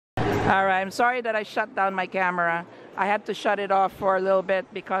All right, I'm sorry that I shut down my camera. I had to shut it off for a little bit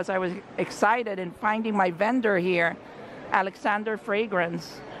because I was excited in finding my vendor here, Alexander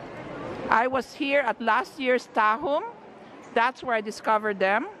Fragrance. I was here at last year's Tahum. That's where I discovered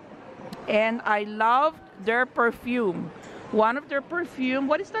them. And I loved their perfume. One of their perfume,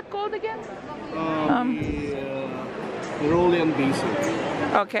 what is that called again? Neroli and Basil.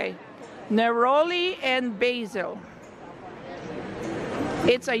 Okay, Neroli and Basil.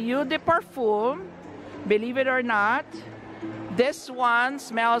 It's a eau de parfum. Believe it or not, this one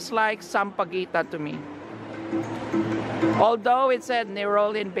smells like sampaguita to me. Although it said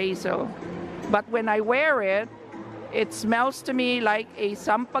Neroli and Basil. But when I wear it, it smells to me like a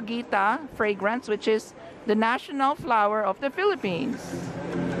sampaguita fragrance, which is the national flower of the Philippines.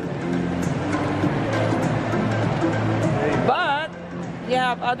 But you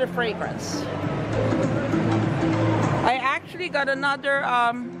have other fragrance. I actually got another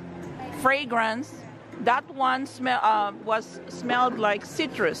fragrance. That one smelled like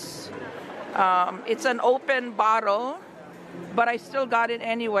citrus. It's an open bottle, but I still got it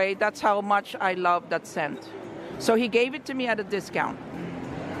anyway. That's how much I love that scent. So he gave it to me at a discount.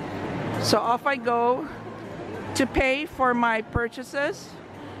 So off I go to pay for my purchases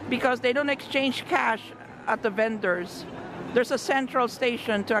because they don't exchange cash at the vendors. There's a central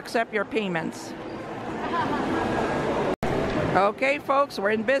station to accept your payments. Okay, folks,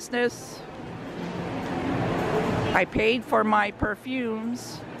 we're in business. I paid for my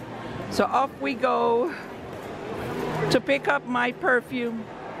perfumes. So off we go to pick up my perfume.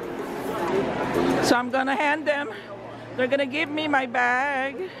 So I'm gonna hand them. They're gonna give me my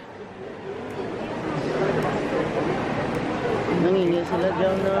bag. Nangingi sila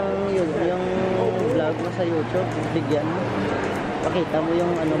dyan ng yung vlog mo sa YouTube. Bigyan mo. Pakita mo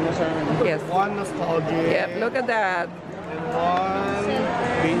yung ano mo sa... Yes. One nostalgic. Yep, look at that. And one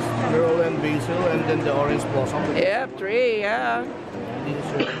Neroli and Basil, and then the orange blossom. Yep, 3, yeah.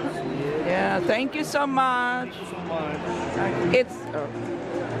 Yeah, thank you so much. Thank you so much. It's...